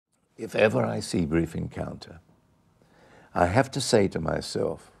If ever I see Brief Encounter, I have to say to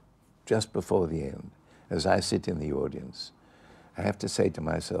myself, just before the end, as I sit in the audience, I have to say to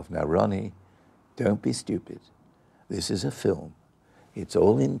myself, now, Ronnie, don't be stupid. This is a film. It's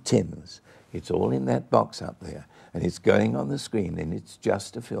all in tins. It's all in that box up there. And it's going on the screen, and it's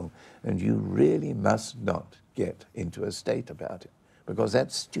just a film. And you really must not get into a state about it, because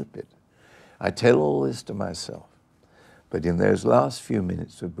that's stupid. I tell all this to myself. But in those last few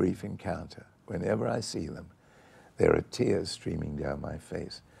minutes of Brief Encounter, whenever I see them, there are tears streaming down my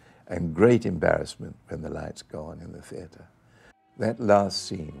face and great embarrassment when the lights go on in the theatre. That last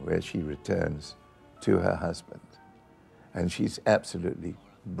scene where she returns to her husband and she's absolutely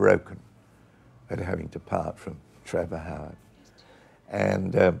broken at having to part from Trevor Howard.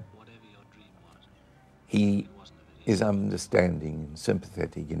 And he is understanding and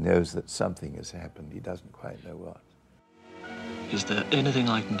sympathetic. He knows that something has happened. He doesn't quite know what. Is there anything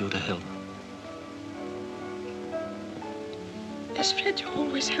I can do to help? Yes, Fred, you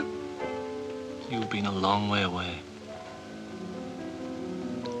always help. You've been a long way away.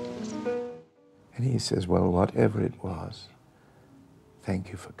 And he says, well, whatever it was,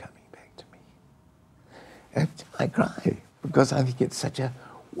 thank you for coming back to me. And I cry, because I think it's such a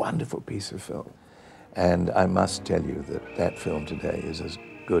wonderful piece of film. And I must tell you that that film today is as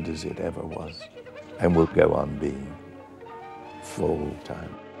good as it ever was, and will go on being full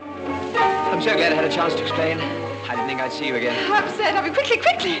time. I'm so glad I had a chance to explain. I didn't think I'd see you again. I'm upset. I mean, quickly,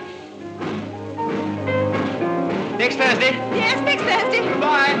 quickly. Next Thursday? Yes, next Thursday.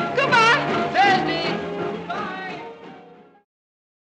 Goodbye. Goodbye. Thursday.